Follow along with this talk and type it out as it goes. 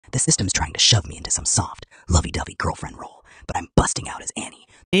The system's trying to shove me into some soft, lovey-dovey girlfriend role, but I'm busting out as Annie.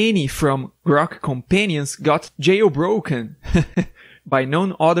 Annie from Grok Companions got jailbroken by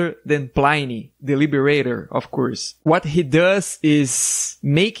none other than Pliny, the Liberator, of course. What he does is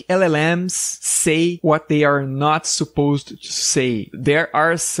make LLMs say what they are not supposed to say. There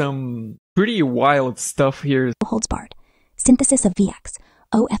are some pretty wild stuff here. Holds barred. Synthesis of VX,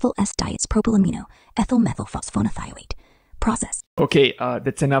 O-ethyl-S diets propylamino, ethyl-methylphosphonethioate. Process. Okay,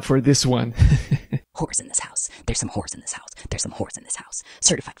 that's enough for this one. Whores in this house. There's some whores in this house. There's some whores in this house.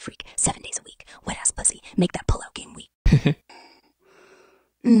 Certified freak, 7 days a week. Wet ass pussy. Make that pull-out game weak.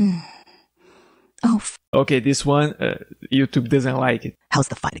 Oh, okay, this one, YouTube doesn't like it. How's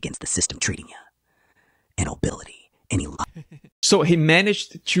the fight against the system treating you? Any ability? Any luck? So he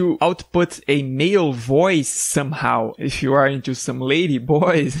managed to output a male voice somehow, if you are into some lady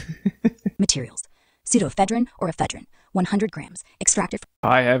boys. Materials. Pseudoephedrine or ephedrine. 100 grams. Extracted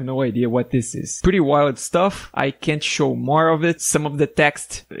from... I have no idea what this is. Pretty wild stuff. I can't show more of it. Some of the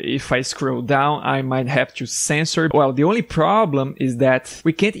text, if I scroll down, I might have to censor. Well, the only problem is that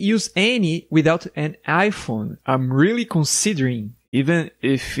we can't use any without an iPhone. I'm really considering, even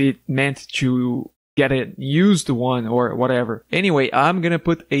if it meant to get a used one or whatever. Anyway, I'm gonna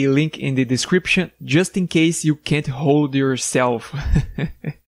put a link in the description just in case you can't hold yourself.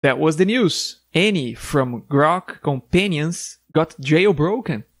 That was the news. Annie from Grok Companions got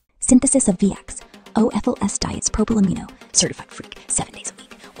jailbroken. Synthesis of VX, O-ethyl-S diets propylamino. Certified freak, 7 days a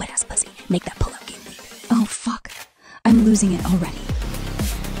week. Wet ass pussy. Make that pull-out game weak. Oh fuck. I'm losing it already.